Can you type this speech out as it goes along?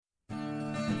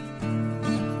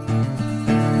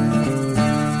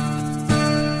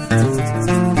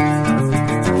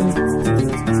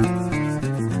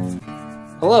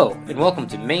Hello, and welcome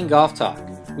to Maine Golf Talk.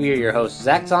 We are your hosts,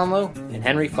 Zach Zonlow and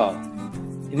Henry Fall.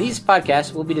 In these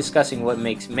podcasts, we'll be discussing what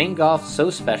makes Maine golf so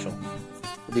special.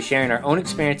 We'll be sharing our own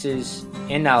experiences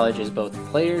and knowledge as both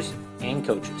players and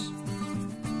coaches.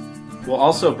 We'll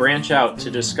also branch out to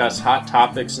discuss hot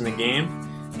topics in the game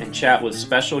and chat with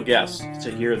special guests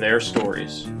to hear their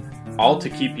stories, all to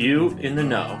keep you in the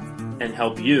know and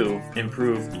help you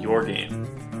improve your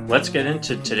game. Let's get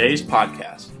into today's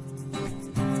podcast.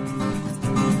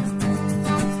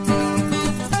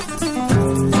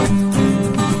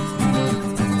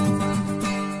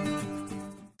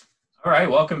 All right,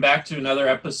 welcome back to another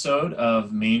episode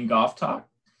of Maine Golf Talk.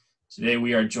 Today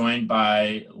we are joined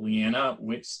by Leanna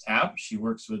Wicks-Tapp. She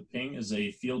works with Ping as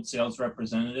a field sales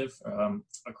representative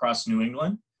across New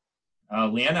England.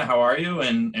 Leanna, how are you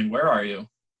and where are you?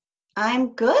 I'm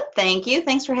good, thank you.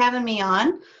 Thanks for having me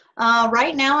on.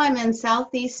 Right now I'm in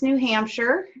Southeast New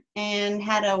Hampshire and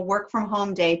had a work from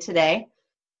home day today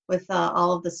with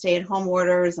all of the stay-at-home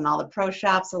orders and all the pro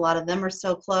shops. A lot of them are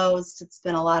still closed. It's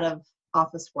been a lot of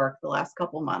office work the last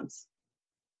couple months.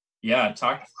 Yeah,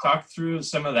 talk through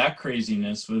some of that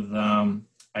craziness with,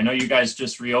 I know you guys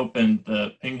just reopened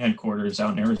the Ping headquarters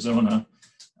out in Arizona,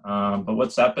 but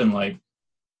what's that been like?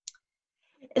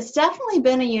 It's definitely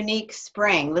been a unique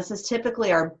spring. This is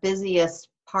typically our busiest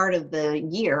part of the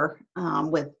year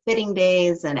with fitting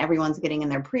days and everyone's getting in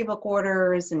their pre-book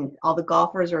orders and all the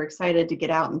golfers are excited to get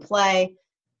out and play.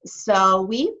 So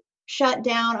we shut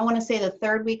down, I want to say the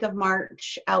third week of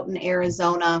March out in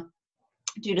Arizona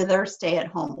due to their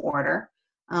stay-at-home order.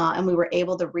 And we were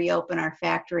able to reopen our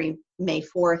factory May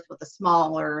 4th with a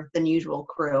smaller than usual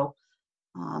crew.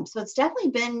 So it's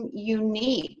definitely been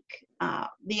unique.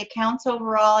 The accounts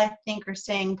overall, I think, are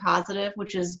staying positive,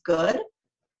 which is good.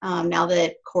 Now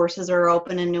that courses are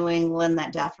open in New England,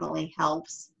 that definitely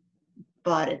helps.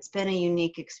 But it's been a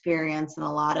unique experience and a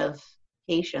lot of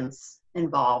patience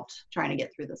involved trying to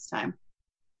get through this time.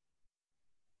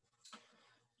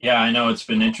 Yeah, I know it's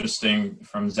been interesting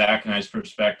from Zach and I's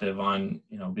perspective on,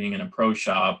 being in a pro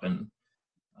shop and,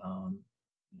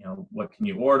 what can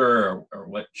you order or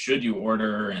what should you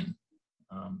order, and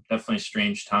definitely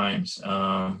strange times.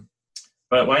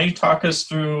 But why don't you talk us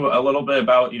through a little bit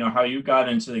about, how you got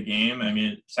into the game? I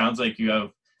mean, it sounds like you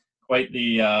have quite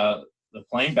the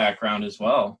playing background as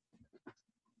well.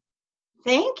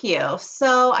 Thank you.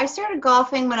 So I started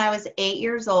golfing when I was 8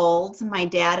 years old. My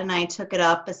dad and I took it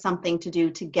up as something to do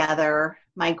together.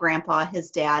 My grandpa, his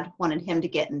dad, wanted him to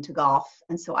get into golf,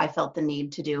 and so I felt the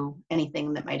need to do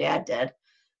anything that my dad did.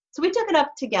 So we took it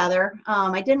up together.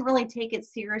 I didn't really take it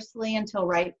seriously until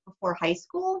right before high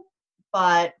school,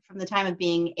 but from the time of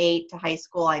being 8 to high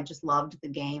school, I just loved the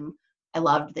game. I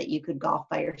loved that you could golf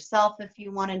by yourself if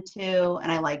you wanted to,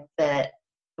 and I liked that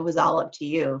it was all up to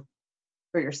you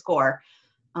for your score.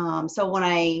 So when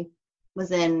I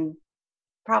was in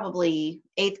probably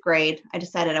 8th grade, I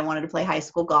decided I wanted to play high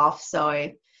school golf. So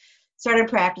I started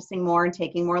practicing more and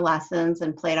taking more lessons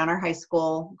and played on our high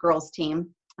school girls team.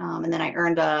 And then I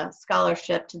earned a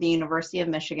scholarship to the University of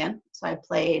Michigan. So I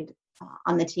played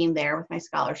on the team there with my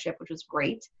scholarship, which was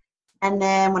great. And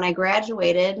then when I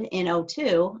graduated in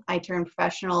 2002, I turned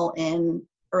professional in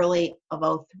early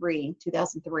of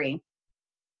 2003.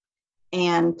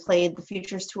 And played the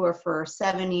Futures Tour for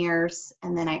 7 years,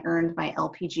 and then I earned my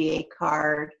LPGA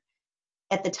card.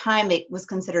 At the time, it was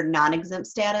considered non-exempt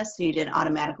status, so you didn't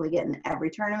automatically get in every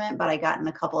tournament, but I got in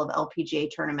a couple of LPGA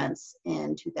tournaments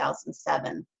in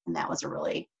 2007, and that was a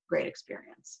really great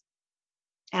experience.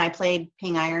 And I played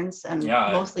Ping irons and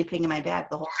mostly Ping in my bag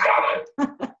the whole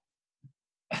time.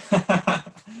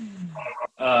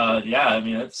 I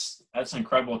mean, that's an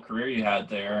incredible career you had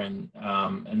there, and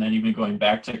then even going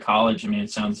back to college. I mean,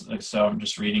 it sounds like, so I'm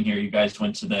just reading here, you guys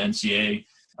went to the NCAA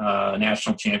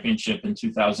National Championship in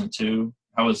 2002.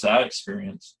 How was that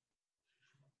experience?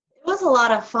 It was a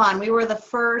lot of fun. We were the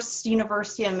first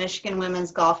University of Michigan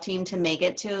women's golf team to make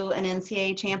it to an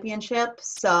NCAA championship,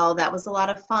 so that was a lot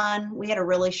of fun. We had a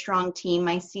really strong team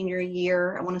my senior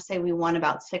year. I want to say we won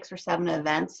about 6 or 7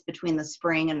 events between the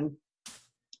spring and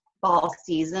fall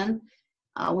season.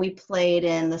 We played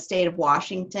in the state of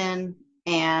Washington,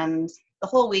 and the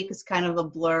whole week is kind of a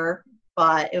blur,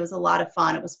 but it was a lot of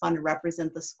fun. It was fun to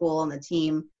represent the school and the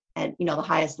team at, the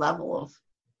highest level of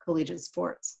collegiate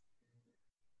sports.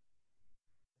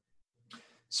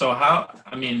 So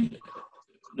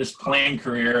this playing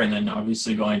career and then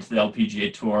obviously going to the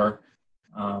LPGA Tour,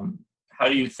 how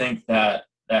do you think that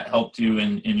helped you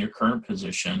in your current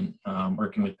position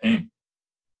working with Ping?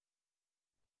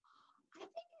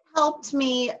 Helped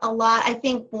me a lot. I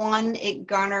think one, it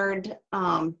garnered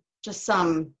just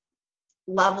some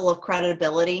level of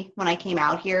credibility when I came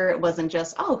out here. It wasn't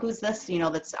just, oh, who's this?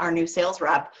 That's our new sales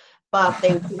rep. But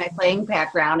they would see my playing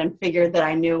background and figured that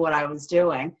I knew what I was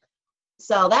doing.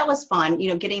 So that was fun.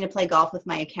 Getting to play golf with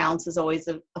my accounts is always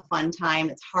a fun time.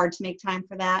 It's hard to make time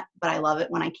for that, but I love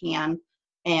it when I can.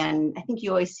 And I think you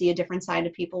always see a different side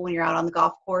of people when you're out on the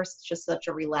golf course. It's just such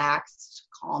a relaxed,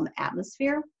 calm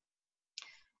atmosphere.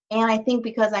 And I think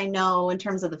because I know in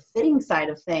terms of the fitting side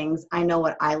of things, I know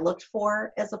what I looked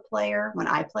for as a player when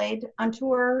I played on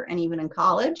tour and even in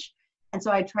college. And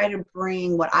so I try to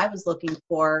bring what I was looking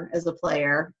for as a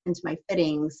player into my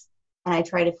fittings, and I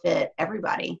try to fit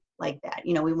everybody like that.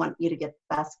 We want you to get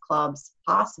the best clubs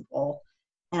possible.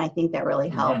 And I think that really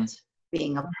helped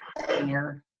being a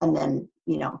player and then,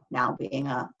 now being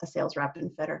a sales rep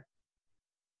and fitter.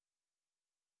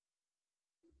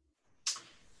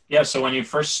 Yeah, so when you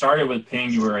first started with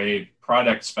Ping, you were a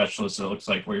product specialist, it looks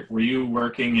like. Were you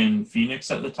working in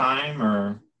Phoenix at the time,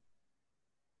 or?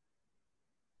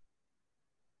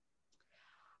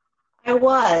 I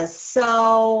was.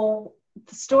 So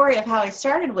the story of how I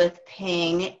started with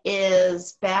Ping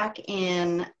is back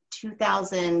in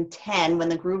 2010 when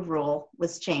the Groove Rule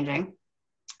was changing.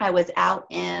 I was out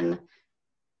in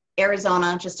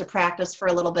Arizona just to practice for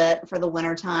a little bit for the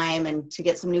winter time and to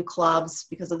get some new clubs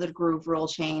because of the Groove Rule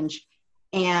change.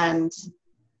 And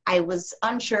I was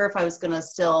unsure if I was going to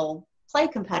still play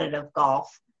competitive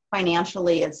golf.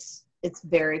 Financially, it's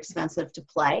very expensive to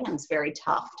play, and it's very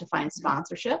tough to find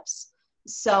sponsorships.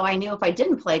 So I knew if I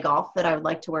didn't play golf that I would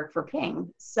like to work for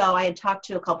Ping. So I had talked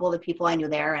to a couple of the people I knew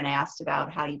there and asked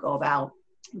about how do you go about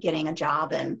getting a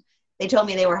job, and they told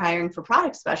me they were hiring for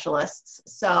product specialists.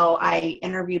 So I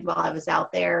interviewed while I was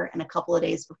out there, and a couple of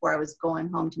days before I was going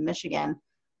home to Michigan,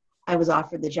 I was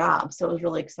offered the job. So it was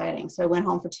really exciting. So I went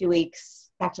home for 2 weeks,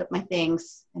 packed up my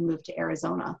things, and moved to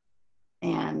Arizona.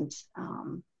 And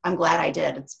I'm glad I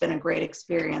did. It's been a great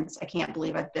experience. I can't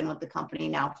believe I've been with the company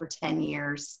now for 10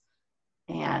 years.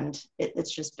 And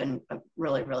it's just been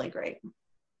really, really great.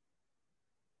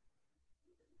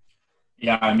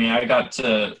 Yeah, I mean, I got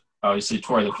to obviously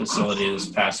tour the facility this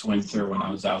past winter when I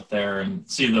was out there and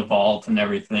see the vault and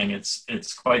everything.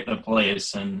 It's quite the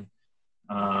place, and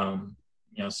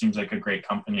seems like a great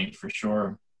company for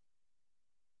sure.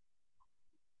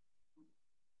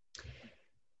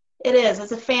 It is.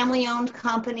 It's a family-owned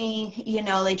company.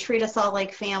 They treat us all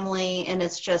like family, and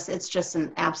it's just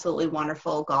an absolutely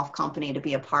wonderful golf company to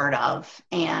be a part of.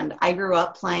 And I grew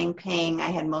up playing Ping. I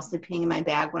had mostly Ping in my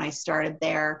bag when I started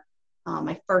there.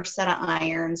 My first set of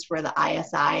irons were the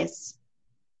ISIs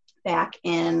back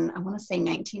in, I want to say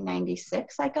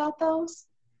 1996 I got those.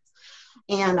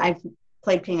 And I've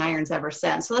played Ping irons ever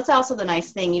since. So that's also the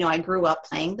nice thing. I grew up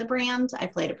playing the brand. I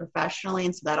played it professionally.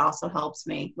 And so that also helps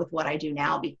me with what I do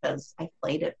now because I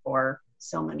played it for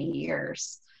so many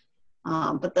years.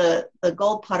 But the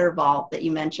gold putter vault that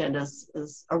you mentioned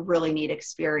is a really neat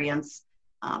experience.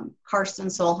 Karsten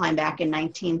Solheim back in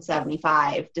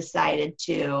 1975 decided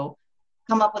to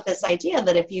come up with this idea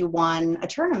that if you won a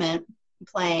tournament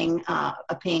playing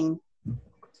a Ping,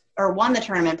 or won the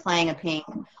tournament playing a Ping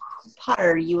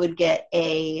putter, you would get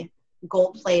a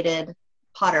gold-plated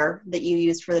putter that you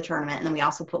used for the tournament, and then we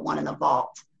also put one in the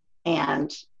vault.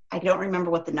 And I don't remember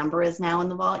what the number is now in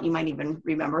the vault. You might even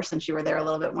remember since you were there a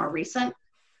little bit more recent,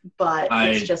 but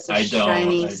it's just a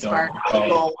shiny, sparkly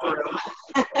gold room.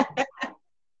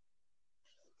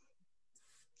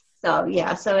 So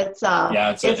yeah, so it's fun.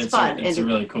 It's a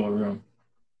really cool room.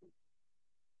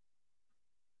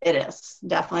 It is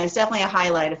definitely. It's definitely a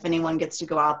highlight. If anyone gets to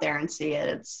go out there and see it,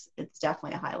 it's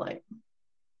definitely a highlight.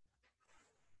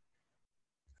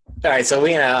 All right, so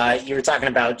Lena, you were talking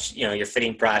about your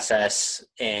fitting process,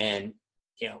 and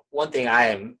one thing I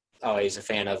am always a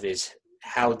fan of is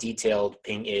how detailed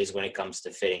Ping is when it comes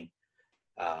to fitting.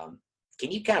 Can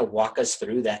you kind of walk us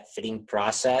through that fitting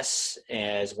process,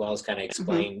 as well as kind of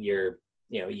explain your,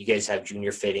 you guys have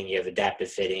junior fitting, you have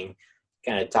adaptive fitting.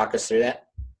 Kind of talk us through that.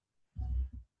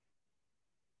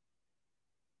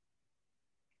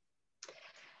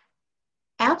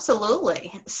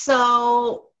 Absolutely.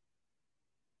 So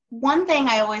one thing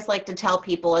I always like to tell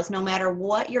people is no matter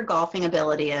what your golfing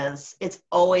ability is, it's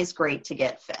always great to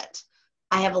get fit.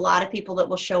 I have a lot of people that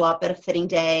will show up at a fitting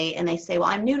day and they say, well,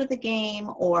 I'm new to the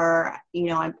game, or,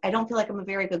 I don't feel like I'm a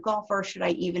very good golfer. Should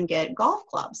I even get golf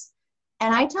clubs?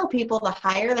 And I tell people the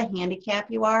higher the handicap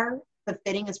you are, the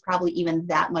fitting is probably even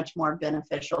that much more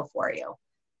beneficial for you.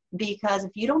 Because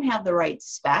if you don't have the right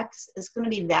specs, it's going to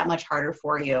be that much harder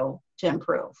for you to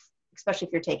improve, especially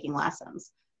if you're taking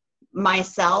lessons.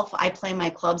 Myself, I play my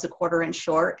clubs a 1/4 inch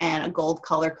short and a gold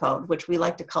color code, which we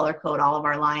like to color code all of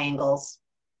our lie angles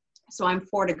So I'm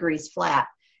 4 degrees flat.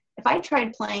 If I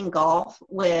tried playing golf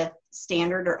with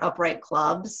standard or upright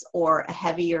clubs or a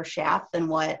heavier shaft than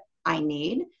what I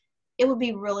need, it would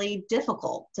be really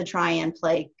difficult to try and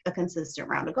play a consistent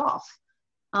round of golf.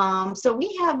 So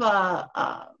we have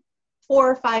a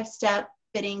 4 or 5 step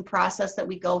fitting process that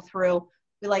we go through.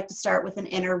 We like to start with an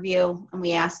interview, and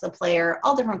we ask the player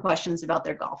all different questions about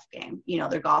their golf game. You know,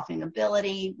 their golfing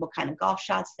ability, what kind of golf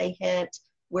shots they hit,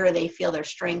 where they feel their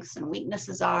strengths and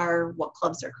weaknesses are, what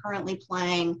clubs they're currently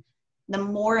playing. The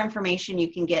more information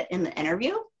you can get in the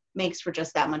interview makes for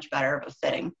just that much better of a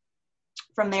fitting.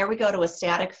 From there, we go to a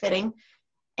static fitting,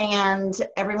 and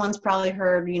everyone's probably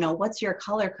heard, you know, what's your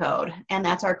color code? And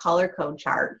that's our color code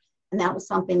chart. And that was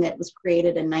something that was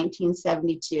created in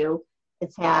 1972.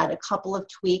 It's had a couple of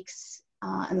tweaks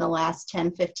in the last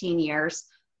 10, 15 years,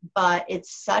 but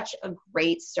it's such a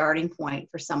great starting point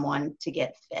for someone to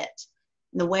get fit.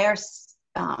 And the way our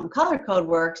color code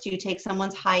works, you take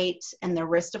someone's height and their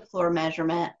wrist to floor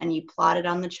measurement, and you plot it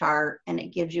on the chart, and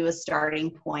it gives you a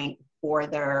starting point for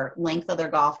their length of their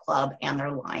golf club and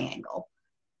their lie angle.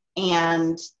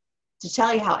 And to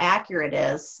tell you how accurate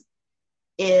it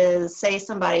is say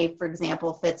somebody, for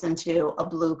example, fits into a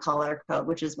blue color code,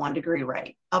 which is 1 degree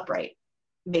upright,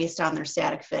 based on their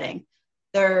static fitting.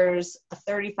 There's a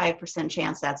 35%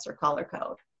 chance that's their color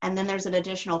code. And then there's an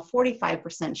additional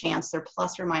 45% chance they're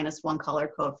plus or minus 1 color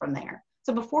code from there.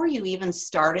 So before you even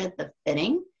started the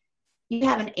fitting, you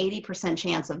have an 80%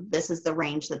 chance of this is the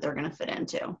range that they're going to fit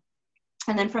into.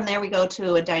 And then from there, we go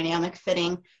to a dynamic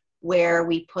fitting where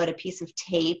we put a piece of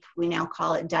tape, we now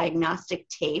call it diagnostic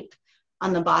tape,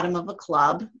 on the bottom of a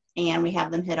club, and we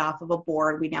have them hit off of a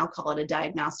board. We now call it a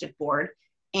diagnostic board.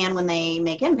 And when they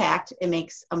make impact, it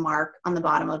makes a mark on the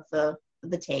bottom of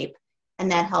the tape,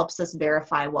 and that helps us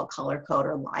verify what color code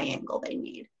or lie angle they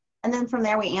need. And then from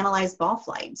there, we analyze ball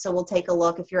flight. So we'll take a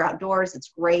look. If you're outdoors,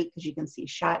 it's great because you can see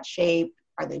shot shape.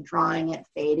 Are they drawing it,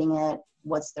 fading it?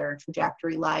 What's their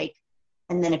trajectory like?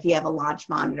 And then if you have a launch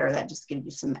monitor, that just gives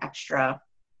you some extra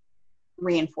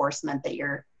reinforcement that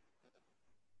you're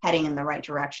heading in the right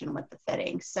direction with the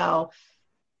fitting. So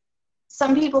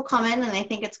some people come in and they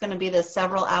think it's going to be this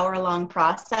several hour long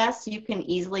process. You can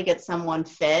easily get someone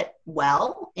fit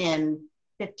well in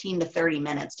 15 to 30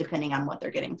 minutes, depending on what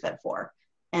they're getting fit for.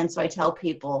 And so I tell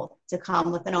people to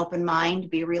come with an open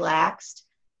mind, be relaxed.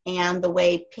 And the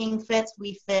way Ping fits,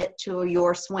 we fit to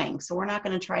your swing. So we're not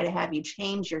going to try to have you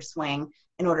change your swing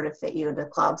in order to fit you into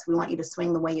clubs. We want you to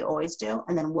swing the way you always do,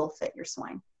 and then we'll fit your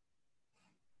swing.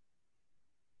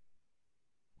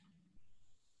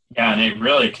 Yeah, and it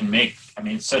really can make, I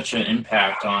mean, such an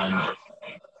impact on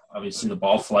obviously the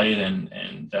ball flight and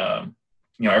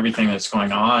you know, everything that's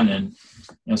going on. And,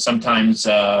 you know, sometimes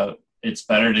it's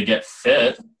better to get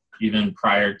fit even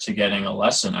prior to getting a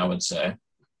lesson, I would say.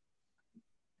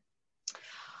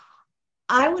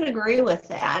 I would agree with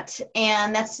that.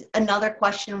 And that's another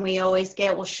question we always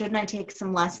get. Well, shouldn't I take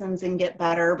some lessons and get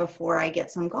better before I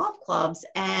get some golf clubs?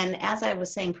 And as I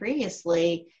was saying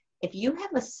previously, if you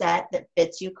have a set that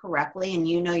fits you correctly and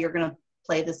you know you're going to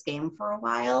play this game for a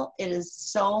while, it is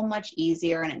so much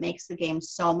easier and it makes the game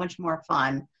so much more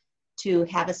fun to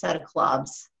have a set of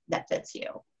clubs that fits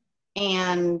you.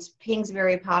 And Ping's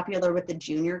very popular with the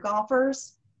junior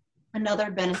golfers. Another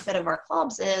benefit of our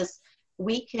clubs is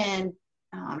we can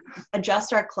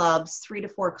adjust our clubs 3 to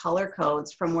 4 color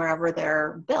codes from wherever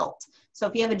they're built. So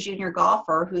if you have a junior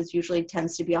golfer who's usually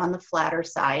tends to be on the flatter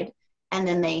side, and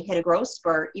then they hit a growth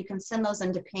spurt, you can send those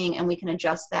into Ping and we can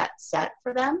adjust that set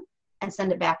for them and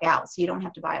send it back out. So you don't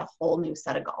have to buy a whole new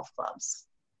set of golf clubs.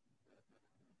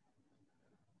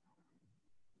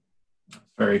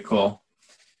 Very cool.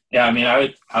 Yeah, I mean,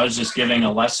 I was just giving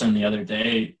a lesson the other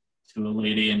day to a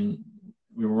lady, and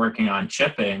we were working on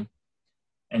chipping,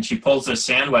 and she pulls this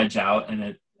sand wedge out,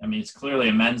 and it's clearly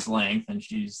a men's length, and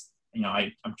she's, you know,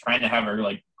 I'm trying to have her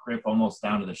like grip almost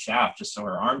down to the shaft just so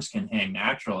her arms can hang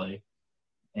naturally.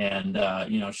 And,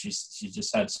 you know, she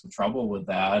just had some trouble with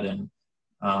that. And,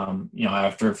 you know,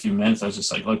 after a few minutes, I was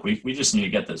just like, look, we just need to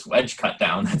get this wedge cut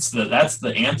down. That's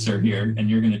the answer here. And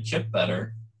you're going to chip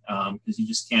better because you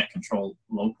just can't control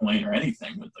low point or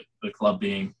anything with the club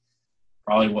being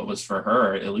probably what was for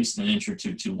her, at least an inch or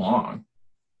two too long.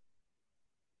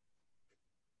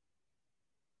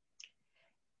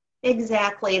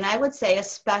 Exactly. And I would say,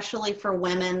 especially for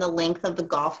women, the length of the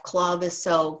golf club is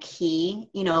so key.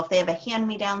 You know, if they have a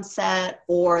hand-me-down set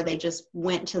or they just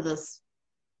went to this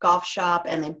golf shop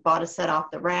and they bought a set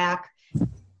off the rack,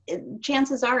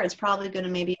 chances are it's probably going to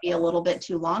maybe be a little bit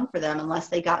too long for them unless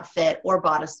they got fit or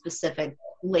bought a specific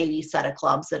lady set of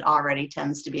clubs that already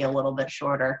tends to be a little bit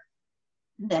shorter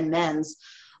than men's.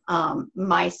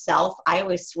 Myself, I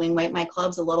always swing weight my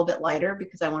clubs a little bit lighter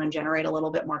because I want to generate a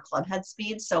little bit more club head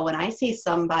speed. So when I see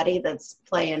somebody that's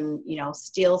playing,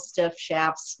 steel stiff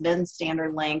shafts, then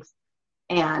standard length,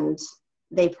 and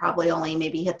they probably only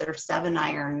maybe hit their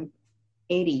 7-iron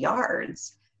 80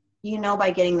 yards,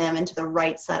 by getting them into the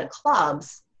right set of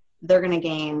clubs, they're going to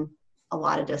gain a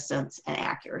lot of distance and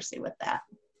accuracy with that.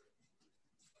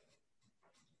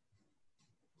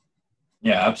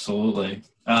 Yeah, absolutely.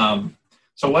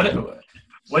 So what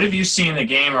have you seen in the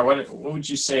game, or what would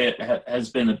you say has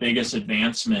been the biggest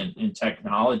advancement in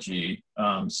technology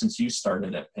since you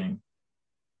started at Ping?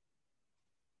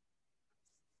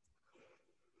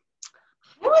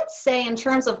 I would say in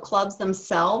terms of clubs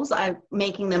themselves, I'm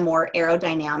making them more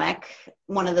aerodynamic.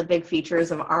 One of the big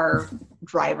features of our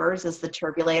drivers is the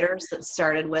turbulators that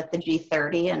started with the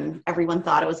G30, and everyone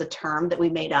thought it was a term that we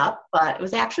made up, but it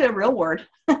was actually a real word.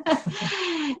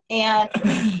 And,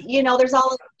 there's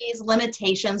all of these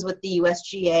limitations with the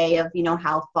USGA of,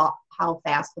 how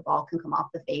fast the ball can come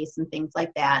off the face and things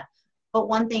like that. But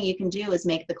one thing you can do is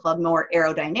make the club more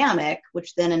aerodynamic,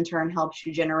 which then in turn helps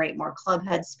you generate more club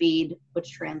head speed,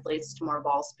 which translates to more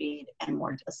ball speed and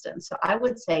more distance. So I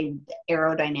would say the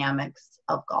aerodynamics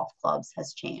of golf clubs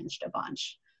has changed a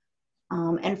bunch.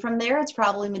 And from there, it's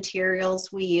probably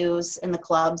materials we use in the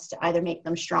clubs to either make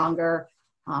them stronger,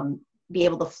 be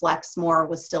able to flex more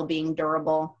with still being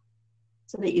durable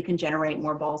so that you can generate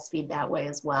more ball speed that way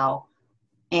as well.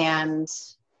 And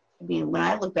when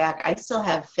I look back, I still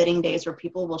have fitting days where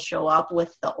people will show up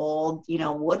with the old,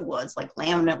 wood woods, like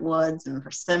laminate woods and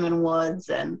persimmon woods.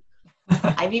 And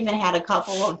I've even had a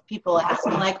couple of people ask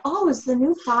me like, oh, is the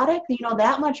new product,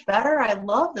 that much better? I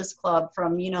love this club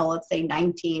from, let's say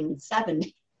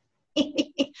 1970,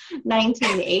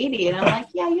 1980. And I'm like,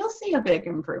 yeah, you'll see a big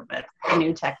improvement in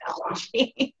new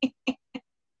technology.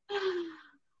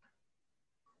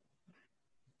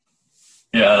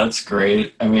 Yeah, that's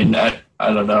great. I mean, I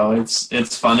don't know.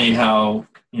 It's funny how,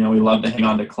 we love to hang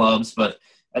on to clubs, but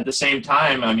at the same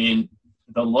time, I mean,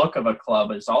 the look of a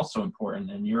club is also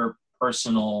important, and your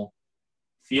personal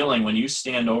feeling when you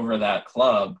stand over that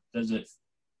club, does it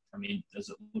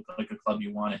look like a club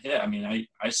you want to hit? I mean,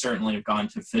 I certainly have gone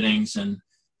to fittings and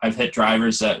I've hit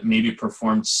drivers that maybe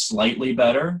performed slightly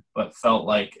better, but felt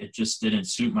like it just didn't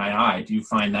suit my eye. Do you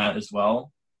find that as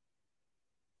well?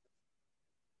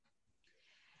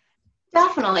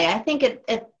 Definitely. I think at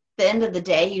the end of the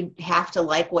day, you have to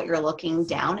like what you're looking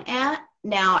down at.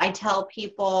 Now, I tell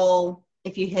people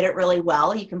if you hit it really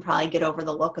well, you can probably get over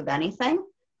the look of anything.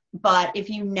 But if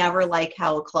you never like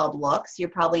how a club looks, you're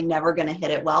probably never going to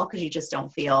hit it well because you just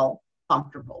don't feel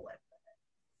comfortable with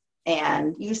it.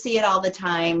 And you see it all the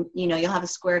time. You'll have a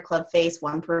square club face.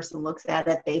 One person looks at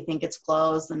it, they think it's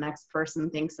closed. The next person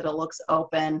thinks that it looks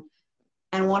open.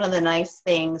 And one of the nice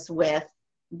things with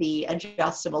the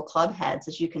adjustable club heads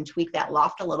is you can tweak that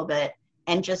loft a little bit,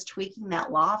 and just tweaking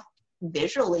that loft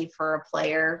visually for a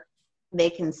player, they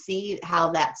can see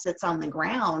how that sits on the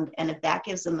ground. And if that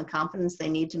gives them the confidence they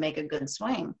need to make a good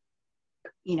swing,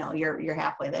 you're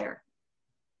halfway there.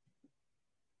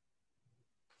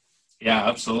 Yeah,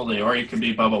 absolutely. Or you could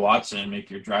be Bubba Watson and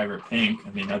make your driver pink.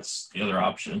 I mean, that's the other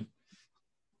option.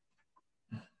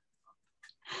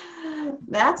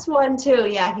 That's one too.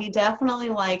 Yeah, he definitely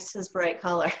likes his bright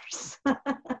colors.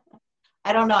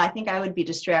 I don't know. I think I would be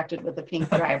distracted with a pink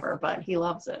driver, but he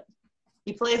loves it.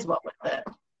 He plays well with it.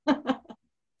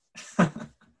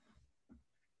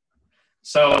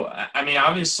 So, I mean,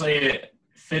 obviously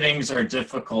fittings are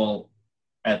difficult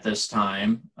at this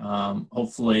time.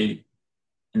 Hopefully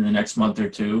in the next month or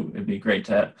two, it'd be great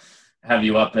to have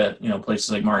you up at, places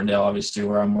like Martindale, obviously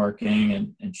where I'm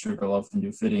working, and Sugarloaf and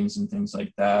do fittings and things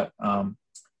like that.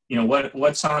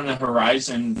 What's on the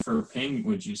horizon for Ping,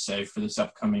 would you say, for this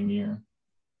upcoming year?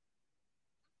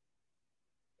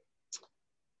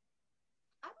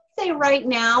 I would say right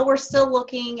now we're still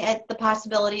looking at the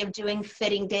possibility of doing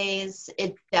fitting days.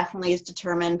 It definitely is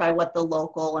determined by what the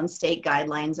local and state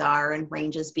guidelines are and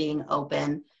ranges being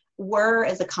open. We're,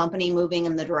 as a company, moving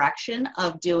in the direction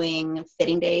of doing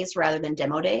fitting days rather than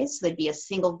demo days. So there'd be a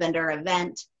single vendor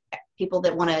event. People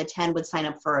that want to attend would sign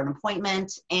up for an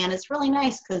appointment. And it's really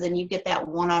nice because then you get that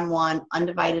one-on-one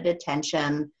undivided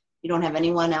attention. You don't have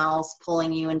anyone else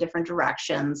pulling you in different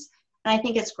directions. And I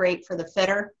think it's great for the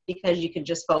fitter because you can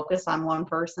just focus on one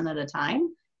person at a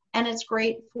time. And it's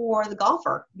great for the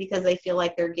golfer because they feel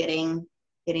like they're getting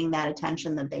that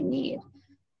attention that they need.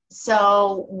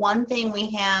 So one thing we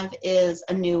have is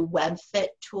a new WebFit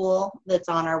tool that's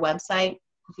on our website.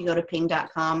 If you go to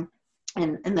ping.com,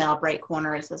 and in the up right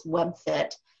corner, it says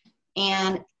WebFit.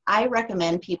 And I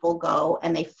recommend people go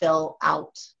and they fill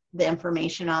out the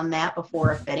information on that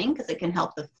before a fitting, because it can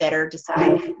help the fitter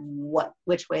decide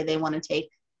which way they want to take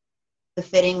the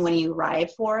fitting when you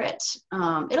arrive for it.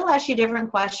 It'll ask you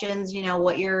different questions,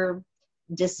 what your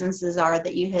distances are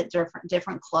that you hit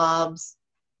different clubs,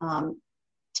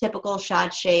 typical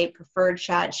shot shape, preferred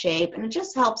shot shape, and it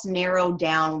just helps narrow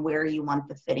down where you want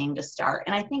the fitting to start.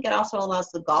 And I think it also allows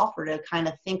the golfer to kind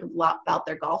of think a lot about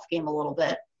their golf game a little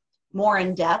bit more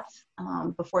in depth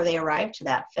before they arrive to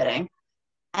that fitting.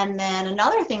 And then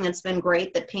another thing that's been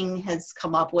great that Ping has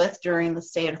come up with during the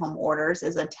stay-at-home orders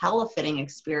is a telefitting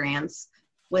experience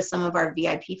with some of our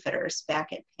VIP fitters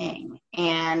back at Ping.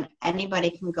 And anybody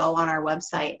can go on our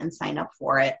website and sign up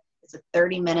for it. It's a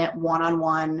 30-minute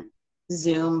one-on-one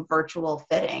Zoom virtual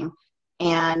fitting.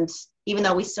 And even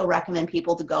though we still recommend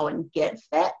people to go and get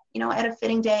fit, at a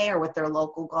fitting day or with their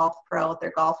local golf pro at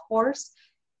their golf course,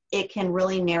 it can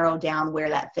really narrow down where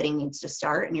that fitting needs to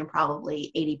start. And you're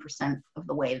probably 80% of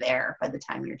the way there by the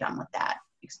time you're done with that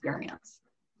experience.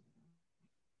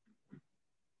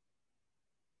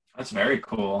 That's very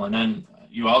cool. And then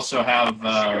you also have,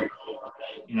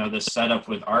 the setup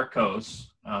with Arccos.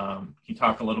 Can you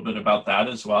talk a little bit about that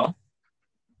as well?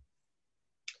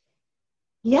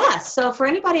 Yeah, so for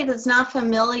anybody that's not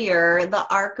familiar, the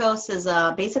Arccos is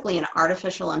basically an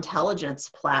artificial intelligence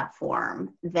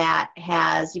platform that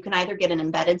you can either get an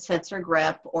embedded sensor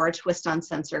grip or a twist-on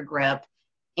sensor grip,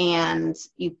 and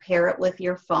you pair it with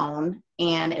your phone,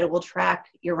 and it will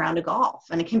track your round of golf.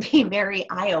 And it can be very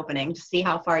eye-opening to see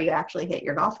how far you actually hit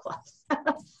your golf clubs.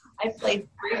 I've played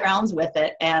 3 rounds with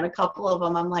it, and a couple of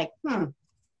them I'm like, I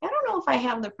don't know if I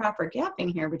have the proper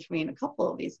gapping here between a couple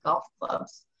of these golf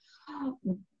clubs.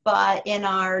 But in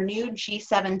our new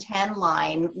G710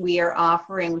 line, we've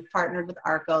partnered with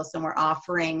Arccos, and we're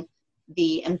offering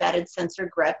the embedded sensor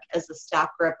grip as the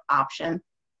stock grip option.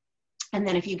 And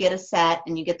then if you get a set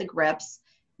and you get the grips,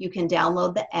 you can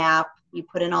download the app, you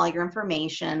put in all your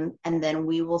information, and then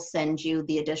we will send you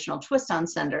the additional twist-on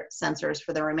sensors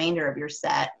for the remainder of your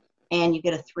set. And you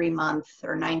get a 3-month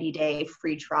or 90-day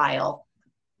free trial.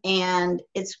 And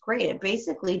it's great. It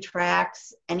basically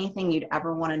tracks anything you'd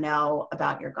ever want to know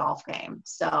about your golf game.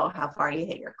 So how far you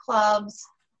hit your clubs,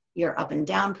 your up and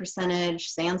down percentage,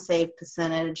 sand save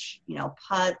percentage,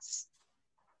 putts,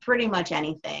 pretty much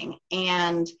anything.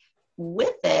 And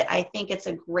with it, I think it's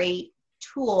a great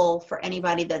tool for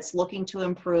anybody that's looking to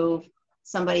improve,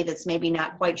 somebody that's maybe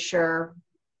not quite sure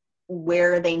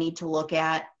where they need to look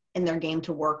at in their game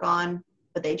to work on,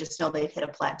 but they just know they've hit a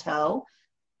plateau.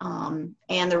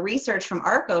 And the research from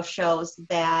Arccos shows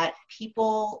that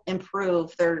people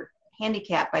improve their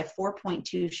handicap by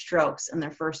 4.2 strokes in their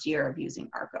first year of using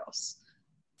Arccos.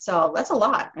 So that's a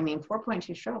lot.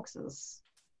 4.2 strokes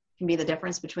can be the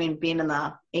difference between being in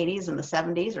the 80s and the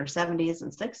 70s or 70s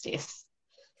and 60s.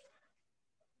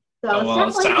 So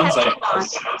it sounds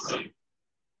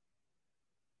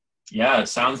it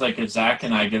sounds like if Zach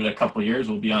and I give it a couple of years,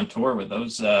 we'll be on tour with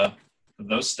those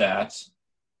stats.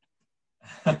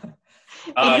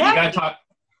 Exactly.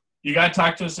 You gotta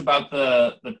talk to us about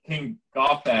the Ping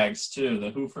golf bags too,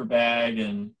 the Hoofer bag,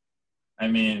 and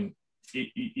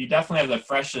you definitely have the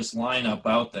freshest lineup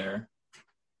out there.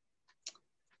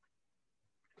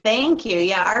 Thank you.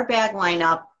 Yeah, our bag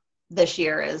lineup this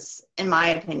year is, in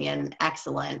my opinion,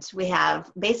 excellent. We have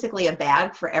basically a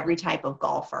bag for every type of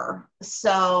golfer.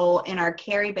 So in our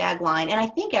carry bag line, and I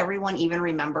think everyone even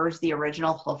remembers the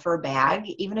original Hoofer bag,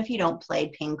 even if you don't play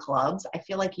Ping clubs, I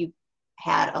feel like you've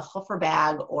had a Hoofer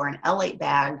bag or an L8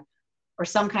 bag or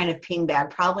some kind of Ping bag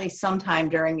probably sometime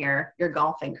during your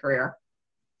golfing career.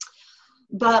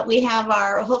 But we have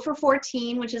our Hoofer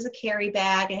 14, which is a carry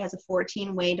bag. It has a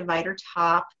 14-way divider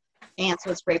top. And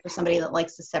so it's great for somebody that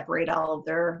likes to separate all of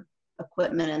their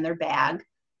equipment in their bag.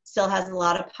 Still has a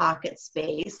lot of pocket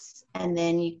space. And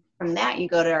then from that, you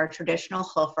go to our traditional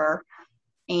Hoofer.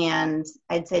 And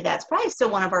I'd say that's probably still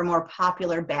one of our more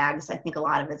popular bags. I think a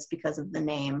lot of it's because of the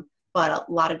name, but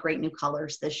a lot of great new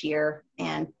colors this year.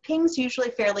 And Ping's usually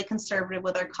fairly conservative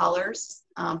with our colors,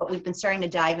 but we've been starting to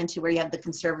dive into where you have the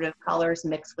conservative colors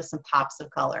mixed with some pops of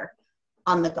color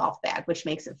on the golf bag, which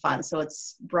makes it fun. So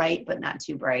it's bright, but not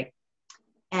too bright.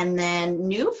 And then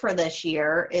new for this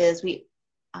year is we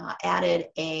added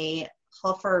a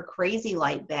Hoofer Crazy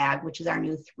Light bag, which is our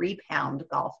new 3-pound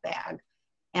golf bag.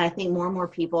 And I think more and more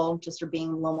people just are being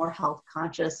a little more health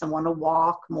conscious and want to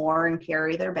walk more and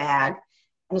carry their bag.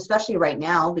 And especially right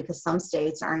now, because some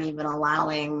states aren't even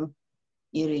allowing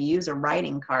you to use a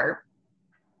riding cart,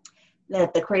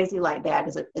 that the Crazy Light bag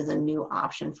is a new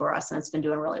option for us, and it's been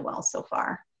doing really well so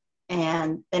far.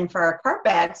 And then for our cart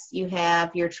bags, you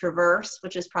have your Traverse,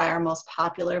 which is probably our most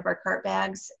popular of our cart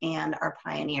bags, and our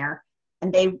Pioneer.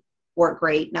 And they work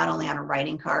great not only on a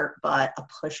riding cart, but a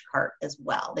push cart as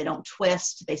well. They don't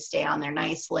twist. They stay on there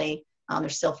nicely. They're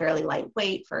still fairly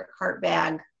lightweight for a cart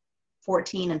bag,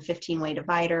 14 and 15 way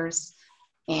dividers,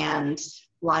 and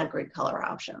a lot of great color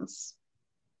options.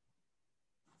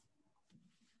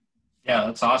 Yeah,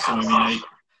 that's awesome. I mean,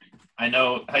 I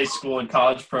know high school and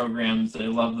college programs, they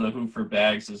love the Hoofer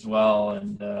bags as well.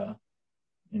 And,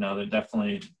 they're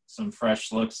definitely some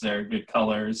fresh looks there, good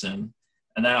colors. And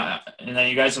then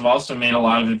you guys have also made a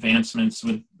lot of advancements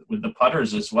with the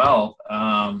putters as well.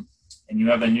 And you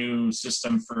have a new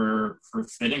system for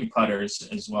fitting putters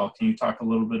as well. Can you talk a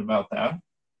little bit about that?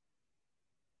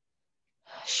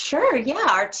 Sure, yeah.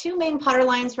 Our two main putter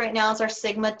lines right now is our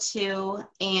Sigma 2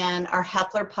 and our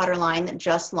Hepler putter line that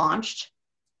just launched.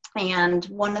 And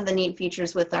one of the neat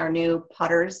features with our new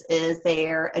putters is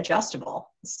they're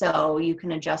adjustable. So you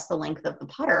can adjust the length of the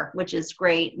putter, which is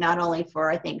great, not only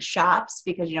for, I think, shops,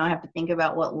 because you don't have to think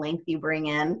about what length you bring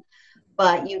in,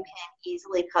 but you can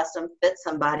easily custom fit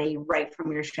somebody right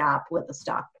from your shop with a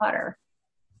stock putter.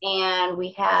 And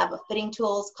we have fitting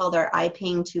tools called our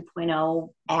iPing 2.0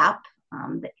 app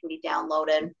that can be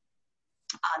downloaded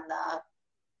on the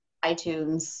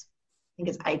iTunes, I think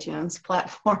it's iTunes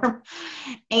platform.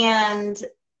 And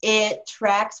it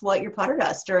tracks what your putter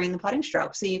does during the putting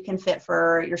stroke. So you can fit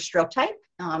for your stroke type.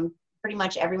 Pretty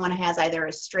much everyone has either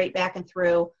a straight back and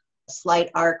through, a slight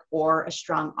arc, or a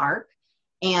strong arc.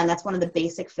 And that's one of the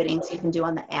basic fittings you can do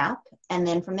on the app. And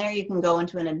then from there, you can go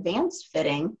into an advanced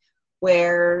fitting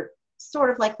where,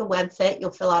 sort of like the web fit,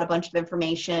 you'll fill out a bunch of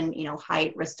information,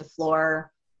 height, wrist to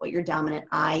floor, what your dominant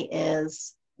eye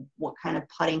is, what kind of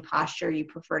putting posture you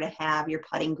prefer to have, your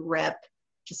putting grip,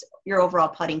 just your overall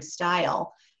putting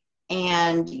style.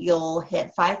 And you'll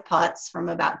hit 5 putts from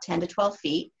about 10 to 12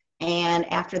 feet.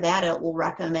 And after that, it will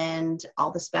recommend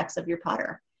all the specs of your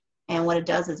putter. And what it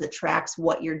does is it tracks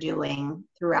what you're doing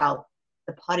throughout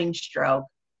the putting stroke,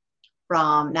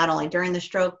 from not only during the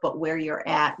stroke, but where you're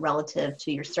at relative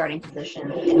to your starting position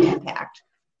and impact.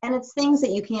 And it's things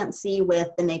that you can't see with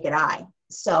the naked eye.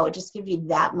 So it just gives you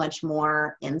that much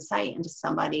more insight into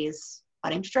somebody's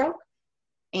putting stroke.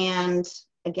 And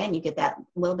again, you get that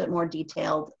little bit more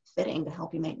detailed fitting to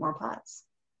help you make more putts.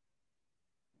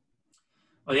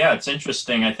 Well, yeah, it's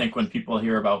interesting. I think when people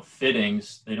hear about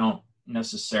fittings, they don't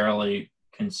necessarily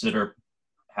consider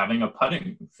having a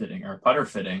putting fitting or a putter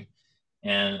fitting.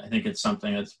 And I think it's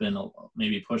something that's been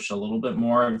maybe pushed a little bit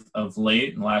more of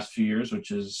late in the last few years,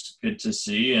 which is good to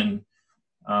see. And,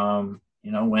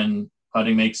 when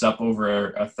putting makes up over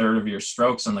a third of your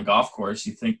strokes on the golf course,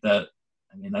 you think that,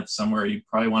 that's somewhere you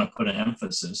probably want to put an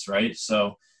emphasis, right?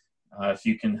 So if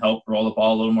you can help roll the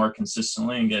ball a little more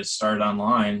consistently and get it started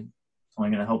online, it's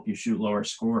only going to help you shoot lower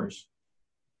scores.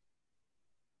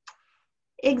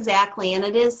 Exactly. And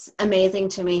it is amazing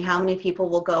to me how many people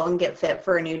will go and get fit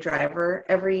for a new driver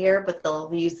every year, but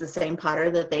they'll use the same putter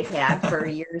that they've had for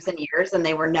years and years, and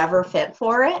they were never fit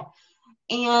for it.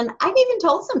 And I've even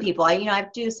told some people,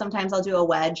 sometimes I'll do a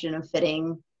wedge and a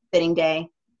fitting day,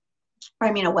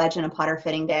 a wedge and a putter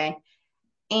fitting day.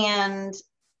 And,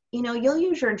 you'll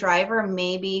use your driver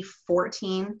maybe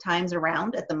 14 times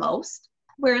around at the most.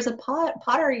 Whereas a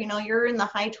putter, you're in the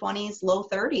high 20s, low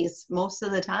 30s most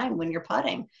of the time when you're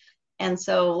putting. And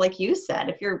so, like you said,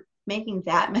 if you're making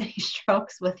that many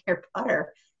strokes with your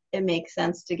putter, it makes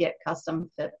sense to get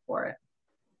custom fit for it.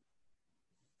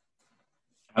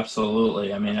 Absolutely.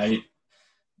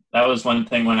 That was one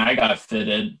thing when I got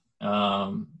fitted.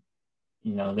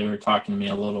 They were talking to me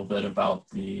a little bit about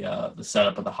the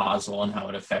setup of the hosel and how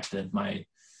it affected my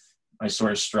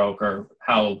sort of stroke, or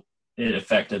how it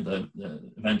affected the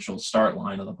eventual start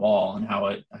line of the ball, and how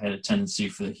I had a tendency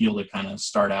for the heel to kind of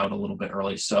start out a little bit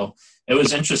early. So it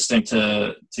was interesting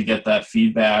to get that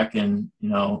feedback, and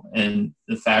and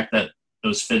the fact that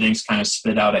those fittings kind of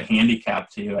spit out a handicap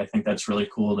to you. I think that's really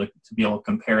cool to be able to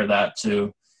compare that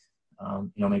to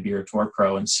maybe your tour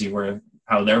pro and see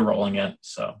how they're rolling it.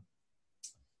 So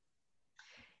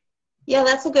yeah,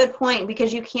 that's a good point,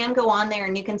 because you can go on there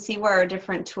and you can see where our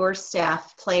different tour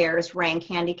staff players rank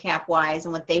handicap wise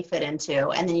and what they fit into.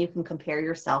 And then you can compare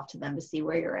yourself to them to see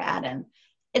where you're at. And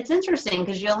it's interesting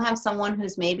because you'll have someone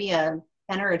who's maybe a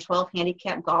 10 or a 12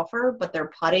 handicap golfer, but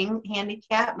their putting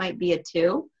handicap might be a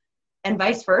 2, and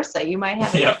vice versa. You might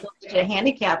have a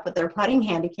handicap, but their putting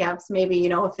handicap's maybe,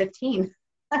 a 15.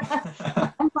 And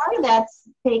part of that's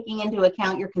taking into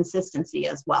account your consistency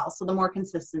as well. So the more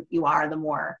consistent you are,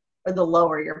 the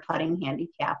lower your putting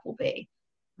handicap will be.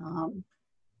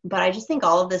 But I just think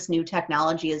all of this new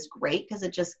technology is great because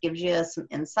it just gives you some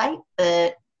insight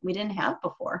that we didn't have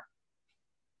before.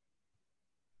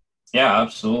 Yeah,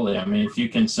 absolutely. I mean, if you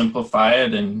can simplify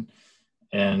it and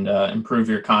improve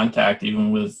your contact,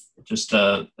 even with just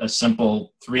a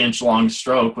simple 3-inch long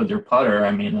stroke with your putter,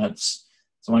 I mean, it's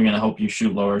only going to help you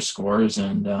shoot lower scores.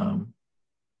 And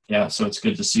yeah, so it's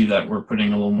good to see that we're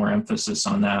putting a little more emphasis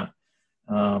on that.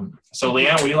 So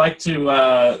Leanne, we like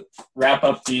to wrap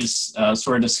up these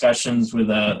sort of discussions with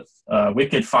a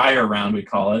wicked fire round, we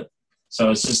call it.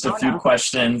 So it's just a few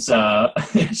questions.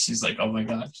 She's like, oh my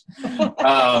gosh.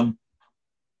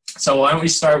 So why don't we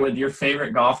start with your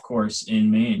favorite golf course in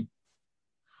Maine?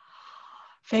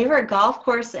 Favorite golf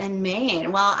course in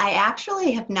Maine? Well, I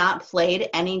actually have not played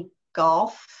any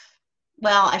golf.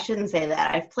 Well, I shouldn't say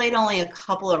that. I've played only a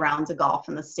couple of rounds of golf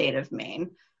in the state of Maine.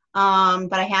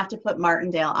 But I have to put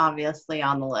Martindale obviously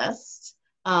on the list.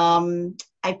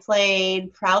 I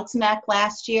played Prouts Neck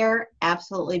last year.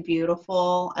 Absolutely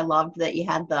beautiful. I loved that you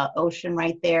had the ocean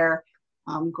right there.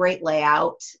 Great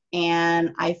layout.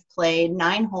 And I've played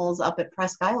 9 holes up at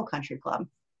Presque Isle Country Club.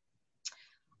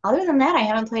 Other than that, I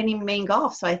haven't played any Maine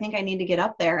golf, so I think I need to get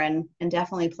up there and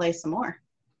definitely play some more.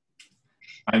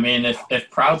 I mean, if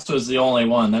Prouts was the only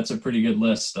one, that's a pretty good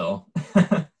list still.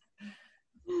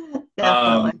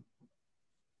 Definitely.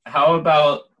 How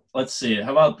about, let's see,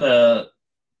 how about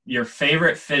your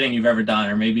favorite fitting you've ever done,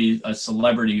 or maybe a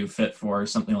celebrity you fit for or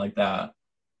something like that?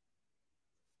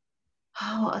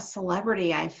 Oh, a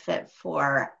celebrity I fit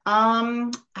for.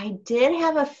 I did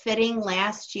have a fitting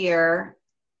last year,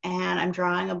 and I'm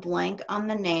drawing a blank on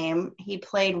the name. He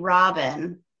played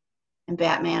Robin in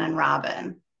Batman and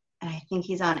Robin, and I think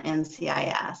he's on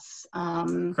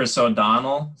NCIS. Chris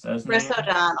O'Donnell, is that his Chris name?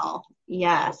 O'Donnell,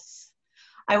 yes.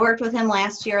 I worked with him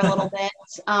last year a little bit,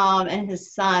 and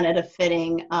his son at a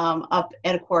fitting up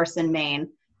at a course in Maine,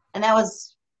 and that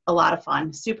was a lot of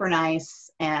fun. Super nice,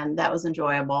 and that was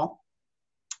enjoyable.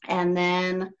 And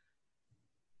then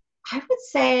I would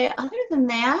say, other than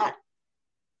that,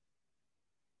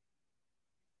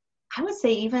 I would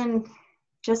say even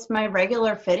just my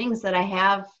regular fittings that I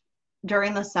have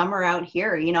during the summer out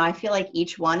here. You know, I feel like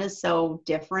each one is so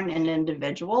different and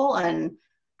individual, and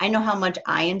I know how much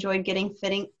I enjoyed getting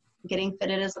fitted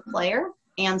as a player.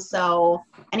 And so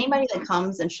anybody that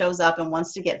comes and shows up and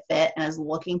wants to get fit and is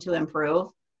looking to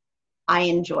improve, I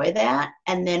enjoy that.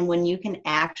 And then when you can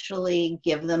actually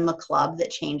give them a club that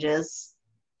changes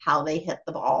how they hit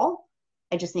the ball,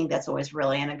 I just think that's always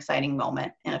really an exciting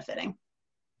moment in a fitting.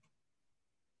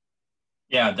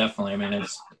 Yeah, definitely. I mean,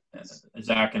 it's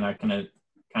Zach and I can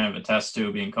kind of attest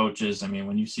to being coaches. I mean,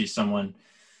 when you see someone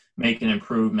make an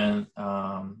improvement,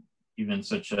 even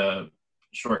such a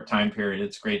short time period,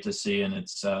 it's great to see, and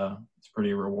it's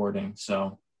pretty rewarding.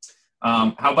 So,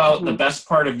 how about the best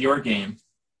part of your game?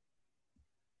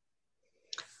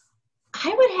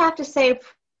 I would have to say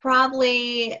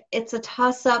probably it's a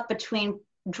toss-up between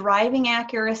driving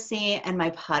accuracy and my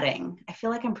putting. I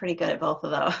feel like I'm pretty good at both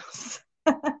of those.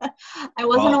 I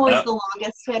wasn't always the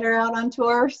longest hitter out on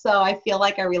tour, so I feel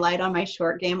like I relied on my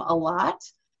short game a lot.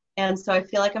 And so I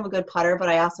feel like I'm a good putter, but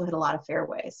I also hit a lot of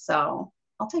fairways. So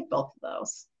I'll take both of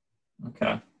those.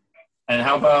 Okay. And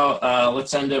how about,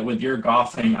 let's end it with your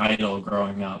golfing idol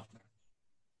growing up?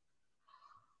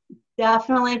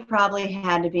 Definitely probably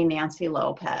had to be Nancy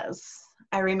Lopez.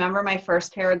 I remember my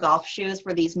first pair of golf shoes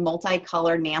were these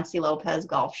multicolored Nancy Lopez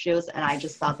golf shoes, and I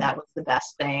just thought that was the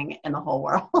best thing in the whole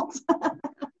world. So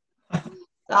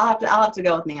I'll have to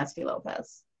go with Nancy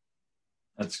Lopez.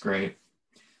 That's great.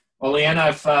 Well, Leanna,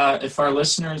 if our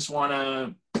listeners want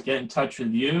to get in touch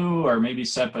with you, or maybe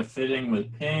set up a fitting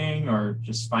with Ping, or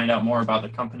just find out more about the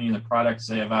company and the products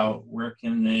they have out, where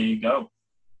can they go?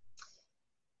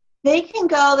 They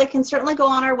can certainly go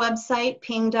on our website,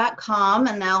 ping.com,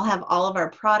 and they'll have all of our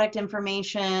product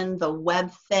information, the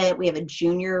web fit. We have a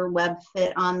junior web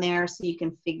fit on there, so you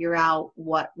can figure out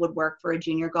what would work for a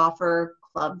junior golfer,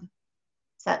 club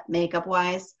set makeup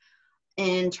wise.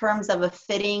 In terms of a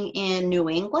fitting in New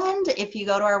England, if you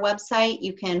go to our website,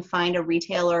 you can find a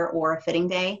retailer or a fitting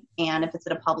day. And if it's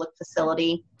at a public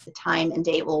facility, the time and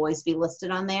date will always be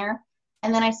listed on there.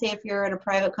 And then I say if you're at a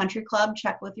private country club,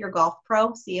 check with your golf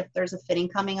pro, see if there's a fitting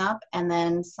coming up, and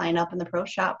then sign up in the pro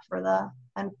shop for the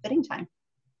fitting time.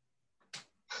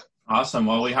 Awesome.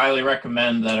 Well, we highly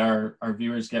recommend that our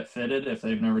viewers get fitted if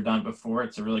they've never done it before.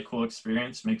 It's a really cool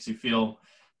experience. Makes you feel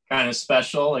kind of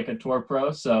special, like a tour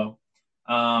pro. So,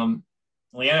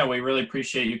 Leanna, we really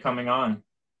appreciate you coming on.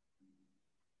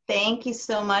 Thank you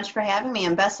so much for having me,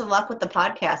 and best of luck with the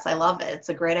podcast. I love it. It's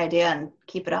a great idea, and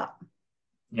keep it up.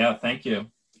 Yeah, thank you.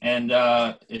 And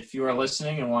if you are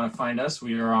listening and want to find us,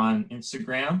 we are on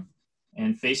Instagram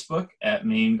and Facebook at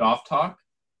Maine Golf Talk.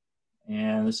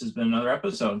 And this has been another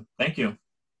episode. Thank you.